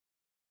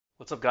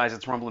What's up guys,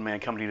 it's Rumblin Man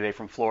coming to you today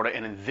from Florida,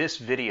 and in this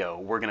video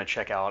we're going to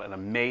check out an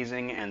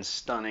amazing and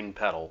stunning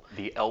pedal,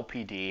 the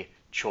LPD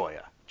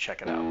Cholla.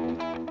 Check it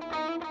out.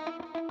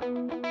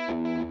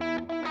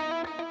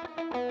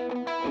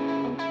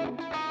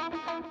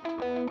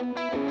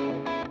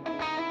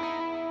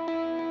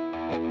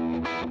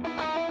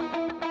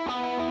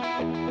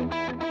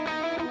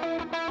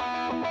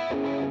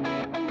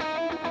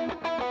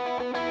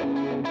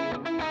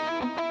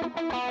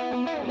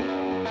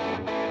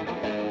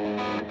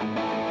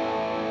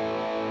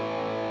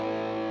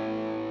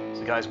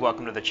 So guys,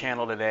 welcome to the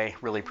channel today.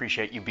 Really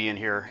appreciate you being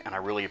here, and I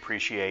really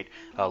appreciate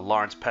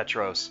Lawrence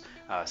Petross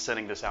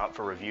sending this out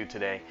for review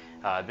today.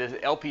 This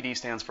LPD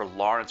stands for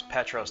Lawrence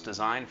Petross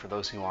Design, for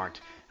those who aren't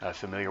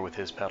familiar with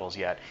his pedals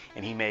yet,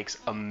 and he makes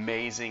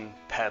amazing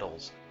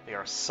pedals. They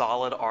are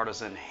solid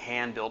artisan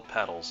hand-built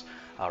pedals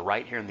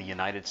right here in the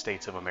United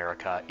States of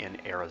America in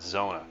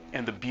Arizona.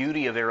 And the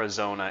beauty of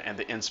Arizona and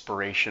the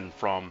inspiration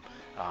from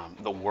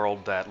the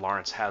world that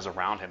Lawrence has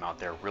around him out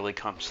there really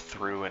comes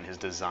through in his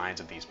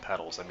designs of these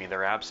pedals. I mean,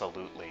 they're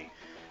absolutely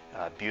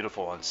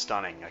beautiful and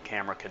stunning. A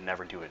camera could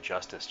never do it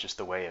justice, just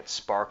the way it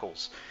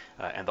sparkles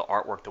and the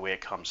artwork, the way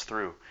it comes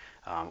through.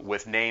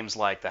 With names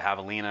like the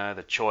Javelina,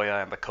 the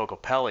Cholla, and the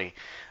Cocopelli,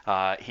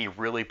 he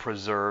really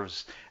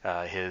preserves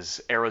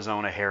his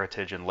Arizona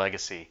heritage and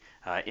legacy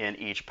in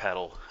each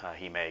pedal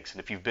he makes. And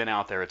if you've been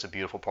out there, it's a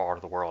beautiful part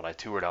of the world. I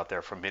toured out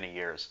there for many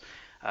years.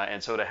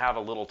 And so to have a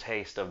little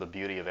taste of the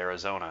beauty of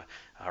Arizona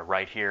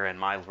right here in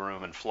my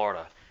room in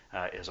Florida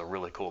is a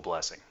really cool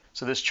blessing.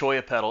 So this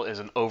Cholla pedal is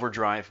an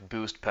overdrive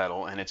boost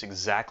pedal, and it's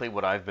exactly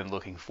what I've been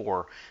looking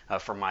for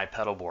my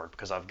pedal board,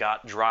 because I've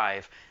got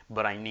drive,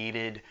 but I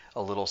needed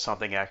a little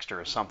something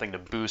extra, something to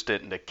boost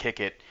it and to kick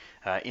it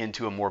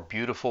into a more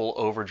beautiful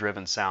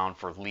overdriven sound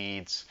for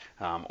leads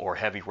or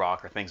heavy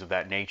rock or things of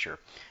that nature.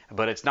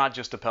 But it's not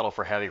just a pedal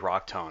for heavy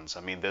rock tones.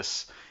 I mean,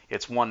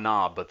 it's one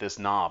knob, but this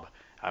knob,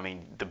 I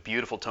mean, the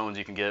beautiful tones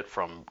you can get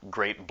from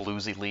great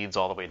bluesy leads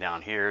all the way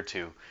down here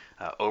to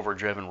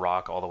overdriven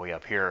rock all the way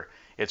up here.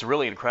 It's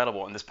really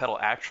incredible, and this pedal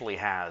actually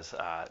has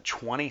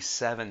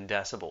 27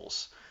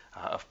 decibels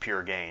of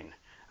pure gain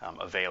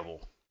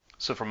available.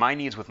 So for my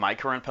needs with my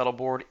current pedal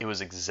board, it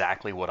was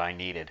exactly what I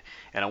needed.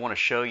 And I want to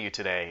show you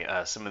today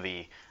some of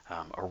the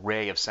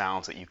array of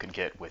sounds that you can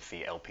get with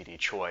the LPD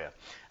Cholla.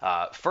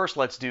 First,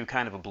 let's do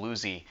kind of a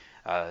bluesy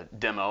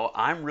demo.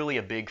 I'm really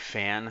a big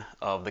fan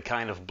of the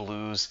kind of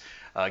blues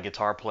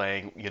guitar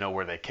playing, you know,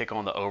 where they kick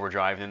on the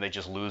overdrive and then they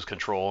just lose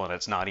control and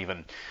it's not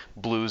even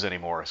blues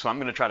anymore. So I'm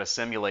going to try to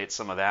simulate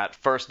some of that.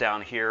 First,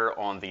 down here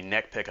on the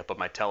neck pickup of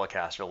my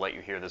Telecaster, I'll let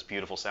you hear this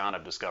beautiful sound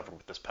I've discovered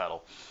with this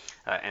pedal.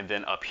 And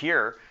then up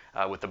here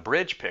with the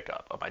bridge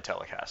pickup of my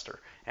Telecaster,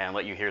 and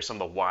let you hear some of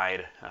the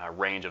wide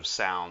range of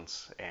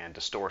sounds and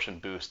distortion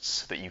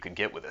boosts that you can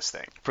get with this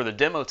thing. For the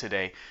demo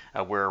today,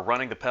 we're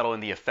running the pedal in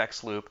the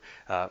effects loop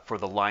for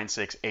the Line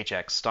 6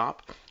 HX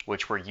Stomp,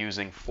 which we're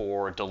using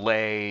for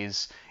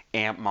delays,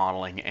 amp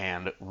modeling,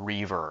 and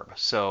reverb.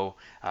 So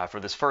for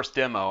this first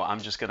demo,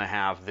 I'm just going to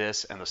have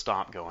this and the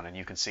stomp going, and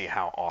you can see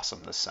how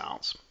awesome this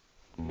sounds.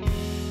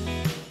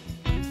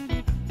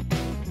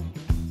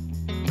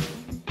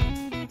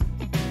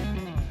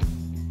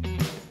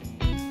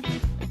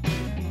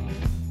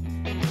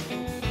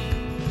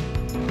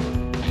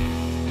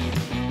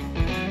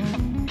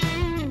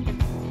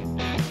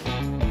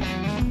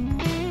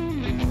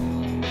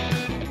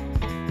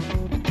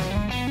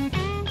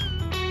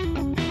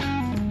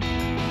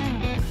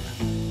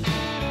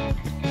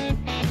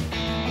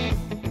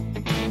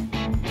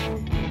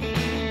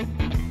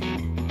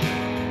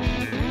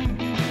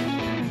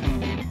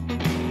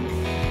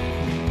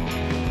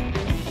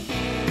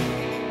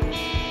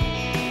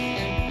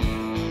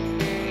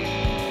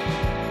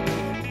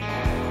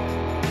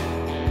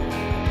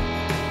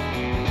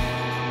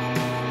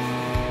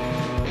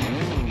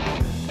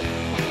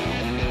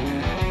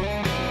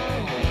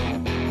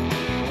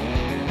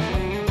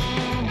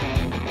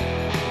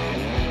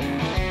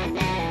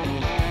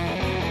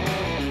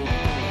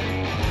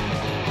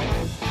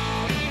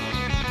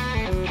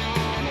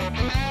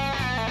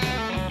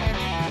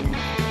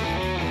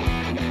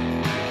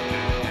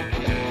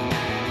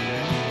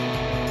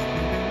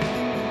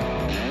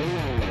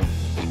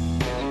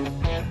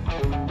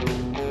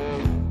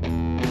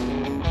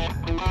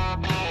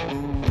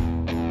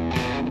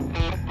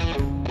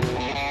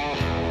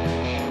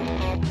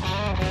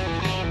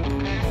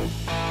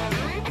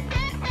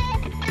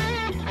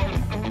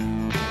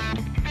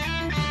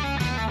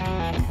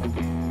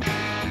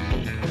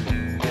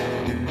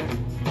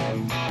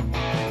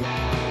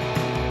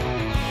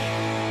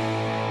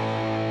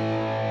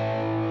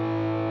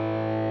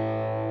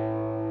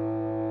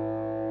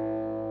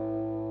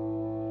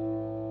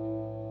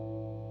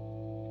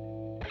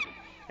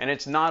 And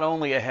it's not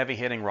only a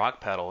heavy-hitting rock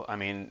pedal. I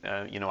mean,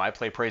 you know, I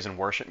play praise and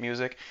worship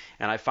music,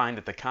 and I find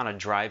that the kind of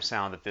drive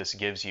sound that this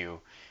gives you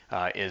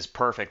is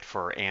perfect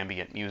for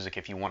ambient music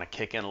if you want to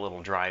kick in a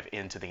little drive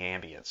into the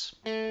ambience.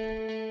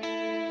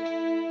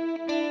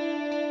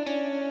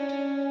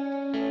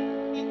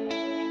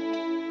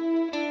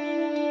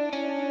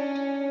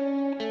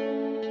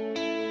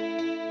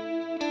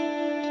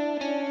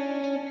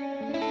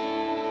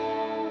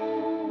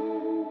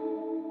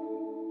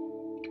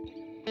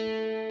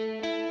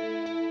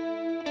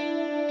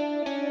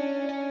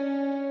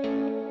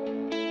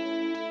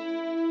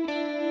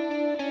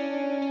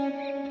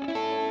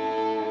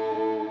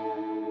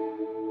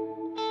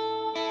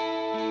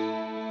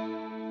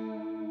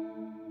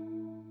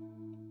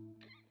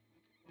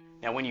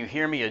 when you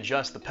hear me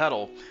adjust the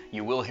pedal,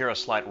 you will hear a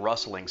slight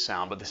rustling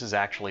sound, but this is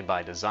actually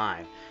by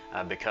design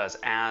because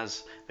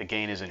as the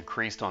gain is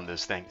increased on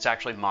this thing, it's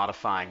actually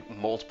modifying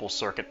multiple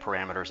circuit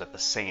parameters at the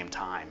same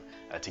time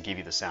to give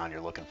you the sound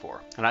you're looking for.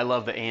 And I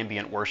love the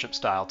ambient worship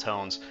style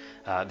tones.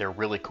 They're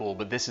really cool,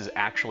 but this is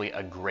actually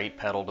a great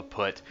pedal to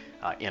put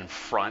in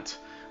front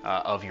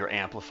of your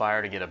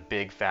amplifier to get a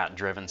big fat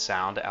driven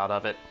sound out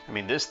of it. I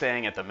mean, this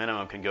thing at the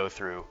minimum can go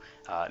through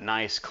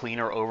nice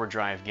cleaner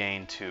overdrive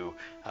gain to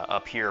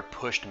up here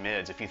pushed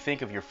mids. If you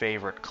think of your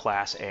favorite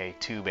Class A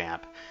tube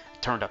amp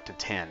turned up to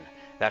 10,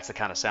 that's the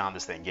kind of sound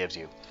this thing gives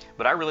you.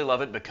 But I really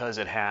love it because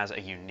it has a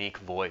unique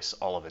voice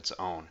all of its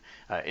own.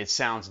 It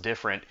sounds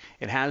different.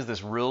 It has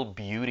this real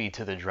beauty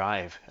to the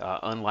drive,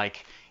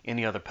 unlike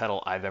any other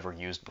pedal I've ever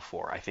used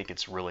before. I think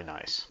it's really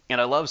nice.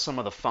 And I love some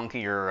of the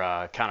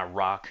funkier kind of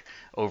rock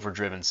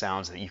overdriven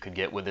sounds that you could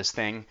get with this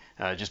thing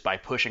just by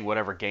pushing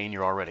whatever gain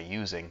you're already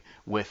using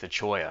with the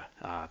Cholla.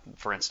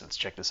 For instance,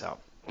 check this out.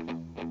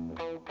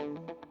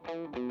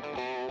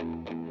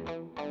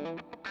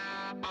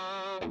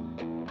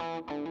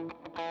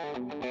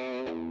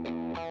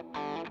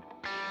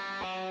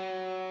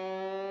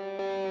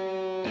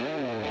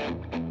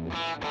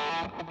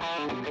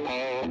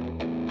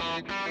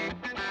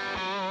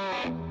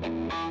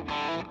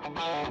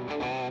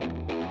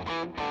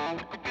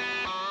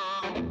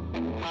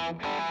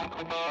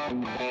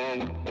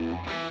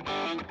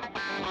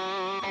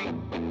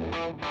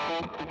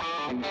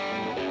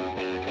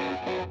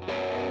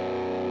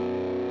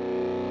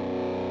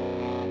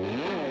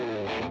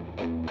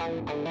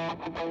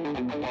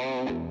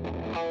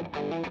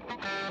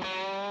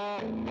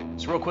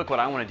 So real quick, what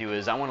I want to do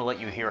is I want to let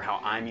you hear how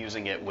I'm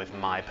using it with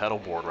my pedal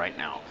board right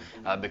now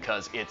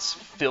because it's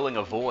filling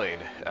a void,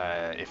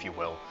 if you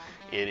will.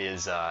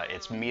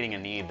 It's meeting a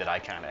need that I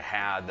kind of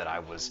had that I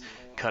was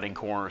cutting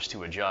corners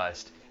to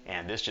adjust,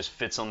 and this just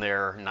fits on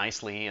there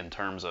nicely in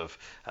terms of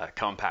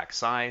compact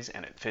size,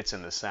 and it fits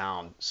in the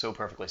sound so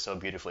perfectly, so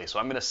beautifully. So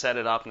I'm going to set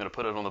it up, I'm going to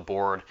put it on the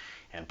board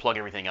and plug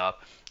everything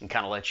up and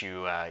kind of let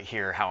you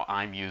hear how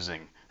I'm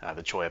using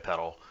the Cholla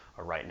pedal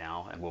right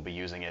now, and we'll be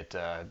using it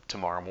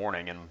tomorrow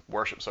morning in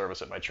worship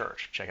service at my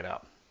church. Check it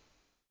out.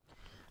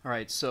 All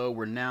right, so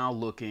we're now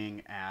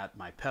looking at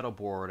my pedal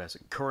board as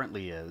it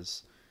currently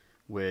is,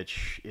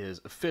 which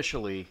is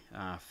officially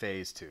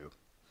phase 2.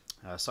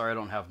 Sorry I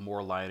don't have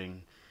more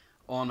lighting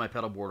on my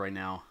pedal board right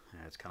now.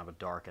 It's kind of a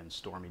dark and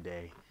stormy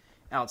day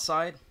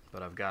outside,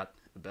 but I've got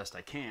the best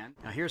I can.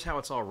 Now here's how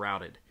it's all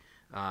routed.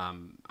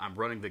 I'm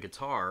running the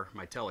guitar,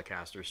 my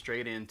Telecaster,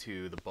 straight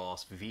into the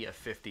Boss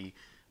VF50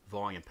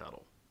 volume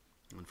pedal.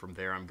 And from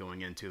there I'm going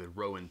into the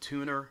Rowan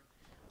tuner,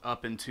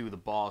 up into the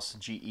Boss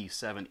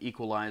GE7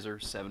 equalizer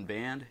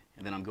 7-band,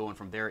 and then I'm going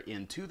from there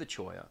into the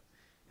Cholla,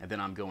 and then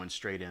I'm going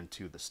straight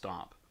into the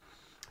Stomp.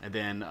 And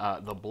then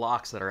the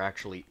blocks that are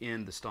actually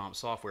in the Stomp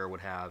software would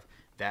have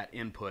that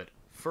input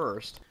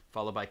first,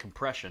 followed by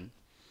compression,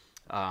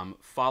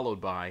 followed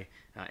by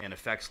an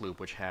effects loop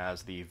which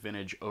has the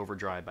Vintage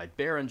Overdrive by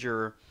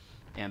Behringer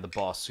and the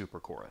Boss Super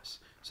Chorus.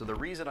 So the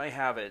reason I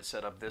have it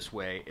set up this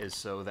way is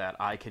so that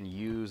I can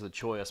use the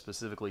Cholla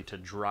specifically to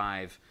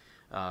drive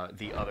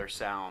the other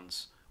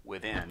sounds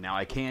within. Now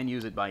I can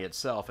use it by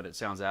itself and it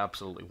sounds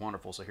absolutely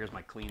wonderful. So here's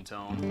my clean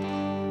tone.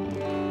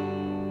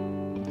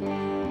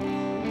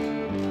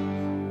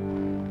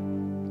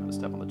 I'm going to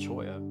step on the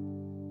Cholla.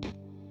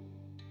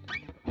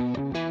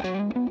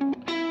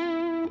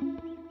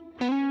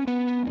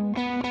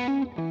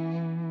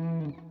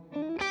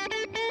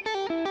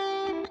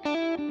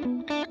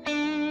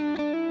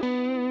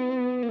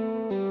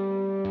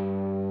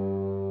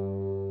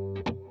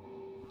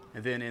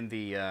 And then in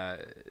the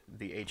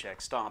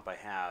HX Stomp, I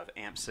have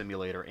amp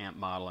simulator, amp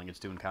modeling. It's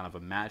doing kind of a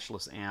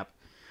matchless amp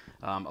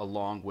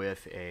along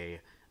with a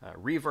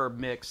reverb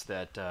mix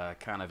that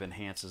kind of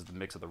enhances the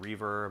mix of the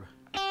reverb.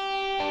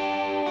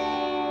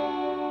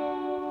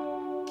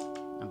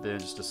 And then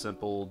just a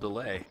simple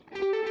delay.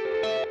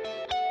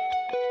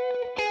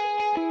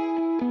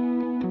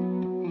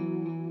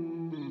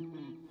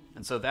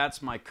 And so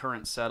that's my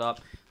current setup.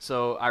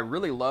 So I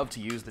really love to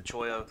use the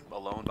Cholla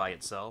alone by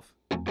itself.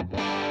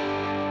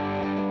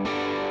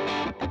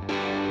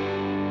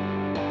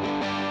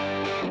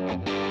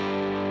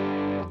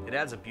 It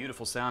adds a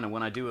beautiful sound, and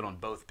when I do it on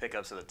both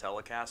pickups of the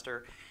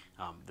Telecaster,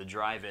 the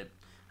drive it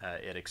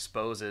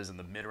exposes and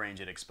the mid-range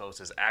it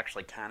exposes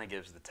actually kind of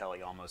gives the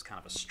Tele almost kind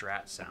of a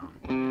Strat sound.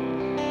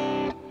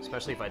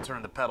 Especially if I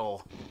turn the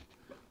pedal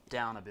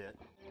down a bit.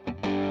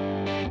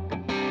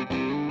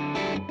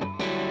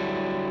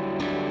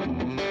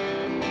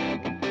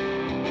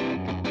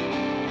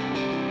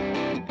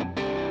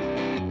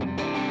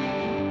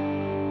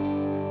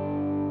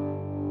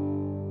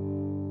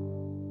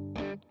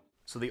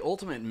 So the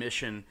ultimate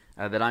mission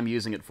that I'm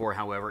using it for,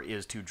 however,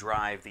 is to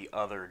drive the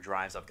other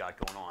drives I've got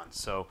going on.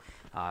 So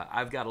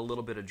I've got a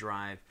little bit of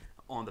drive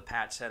on the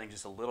patch setting,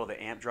 just a little of the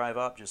amp drive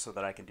up, just so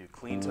that I can do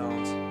clean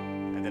tones,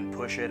 and then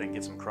push it and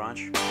get some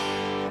crunch.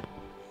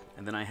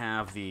 And then I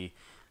have the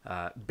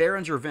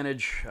Behringer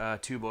Vintage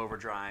Tube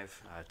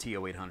Overdrive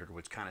TO800,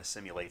 which kind of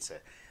simulates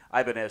it.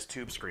 Ibanez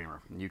Tube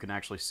Screamer. And you can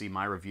actually see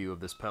my review of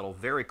this pedal.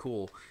 Very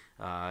cool.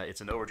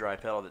 It's an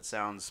overdrive pedal that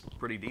sounds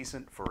pretty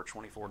decent for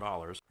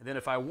 $24. And then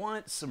if I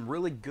want some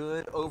really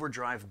good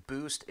overdrive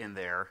boost in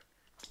there,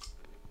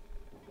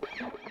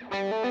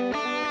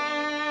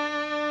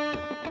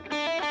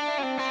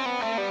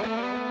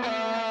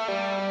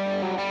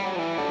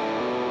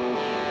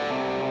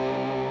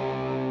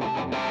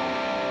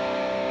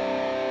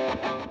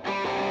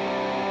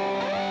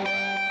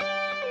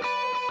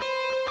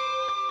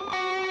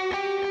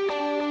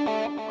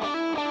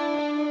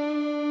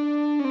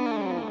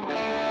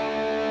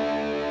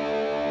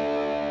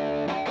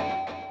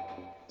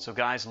 so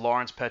guys,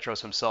 Lawrence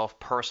Petross himself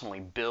personally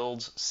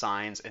builds,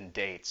 signs, and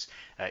dates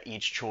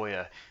each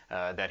Cholla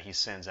that he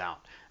sends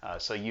out.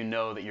 So you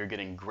know that you're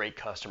getting great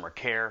customer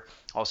care.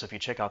 Also, if you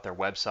check out their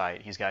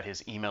website, he's got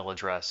his email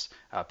address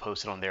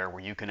posted on there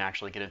where you can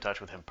actually get in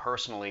touch with him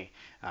personally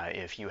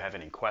if you have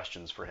any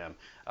questions for him.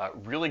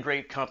 Really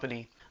great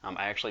company.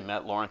 I actually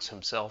met Lawrence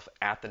himself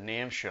at the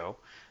NAMM show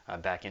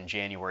back in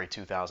January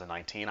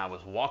 2019. I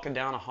was walking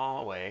down a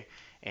hallway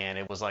and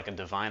it was like a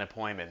divine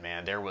appointment,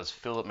 man. There was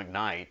Philip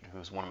McKnight,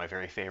 who's one of my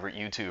very favorite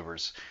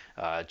YouTubers,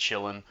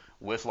 chilling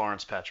with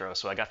Lawrence Petross.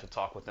 So I got to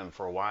talk with them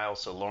for a while.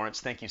 So Lawrence,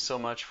 thank you so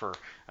much for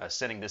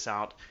sending this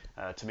out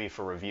to me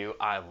for review.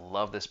 I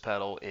love this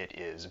pedal. It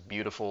is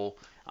beautiful.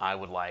 I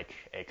would like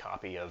a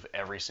copy of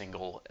every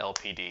single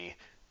LPD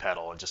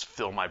pedal and just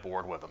fill my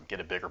board with them. Get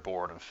a bigger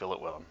board and fill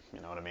it with them.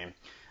 You know what I mean?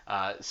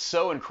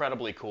 So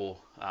incredibly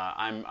cool.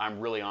 I'm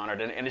really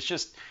honored. And it's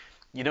just,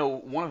 you know,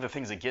 one of the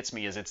things that gets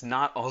me is it's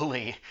not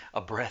only a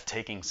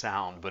breathtaking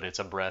sound, but it's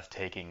a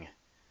breathtaking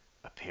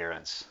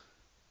appearance.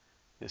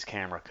 This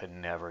camera could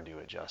never do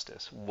it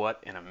justice.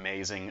 What an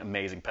amazing,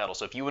 amazing pedal.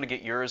 So if you want to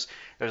get yours,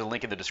 there's a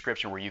link in the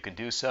description where you can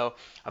do so.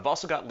 I've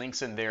also got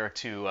links in there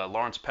to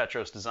Lawrence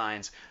Petross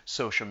Design's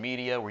social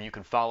media where you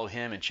can follow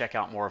him and check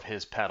out more of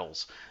his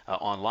pedals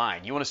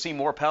online. You want to see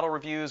more pedal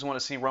reviews, want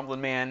to see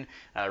Rumblin Man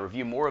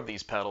review more of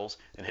these pedals,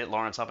 then hit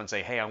Lawrence up and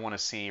say, hey, I want to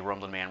see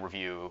Rumblin Man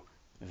review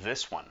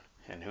this one.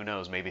 And who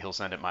knows, maybe he'll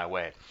send it my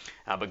way.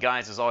 But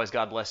guys, as always,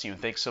 God bless you,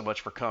 and thanks so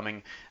much for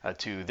coming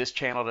to this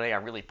channel today. I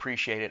really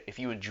appreciate it. If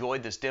you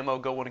enjoyed this demo,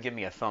 go and give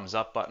me a thumbs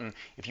up button.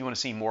 If you want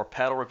to see more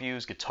pedal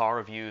reviews, guitar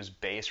reviews,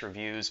 bass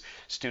reviews,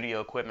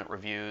 studio equipment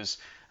reviews,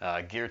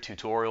 gear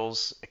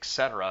tutorials,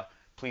 etc.,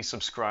 please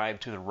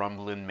subscribe to the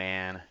Rumblin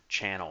Man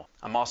channel.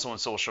 I'm also on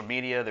social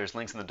media. There's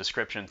links in the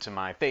description to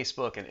my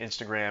Facebook and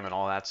Instagram and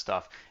all that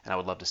stuff, and I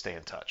would love to stay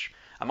in touch.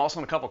 I'm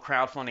also on a couple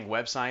crowdfunding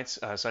websites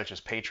such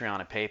as Patreon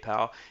and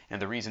PayPal, and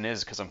the reason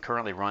is because I'm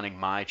currently running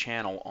my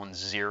channel on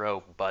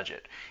zero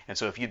budget. And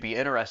so if you'd be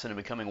interested in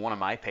becoming one of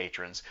my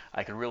patrons,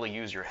 I could really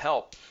use your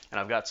help, and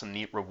I've got some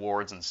neat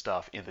rewards and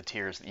stuff in the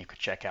tiers that you could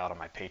check out on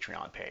my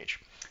Patreon page.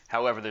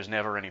 However, there's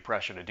never any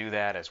pressure to do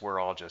that, as we're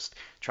all just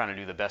trying to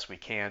do the best we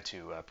can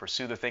to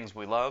pursue the things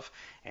we love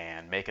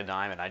and make a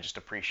dime, and I just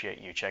appreciate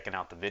you checking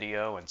out the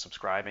video and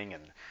subscribing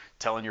and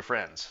telling your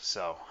friends.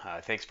 So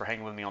thanks for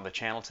hanging with me on the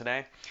channel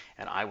today,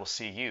 and I will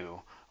see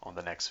you on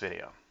the next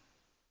video.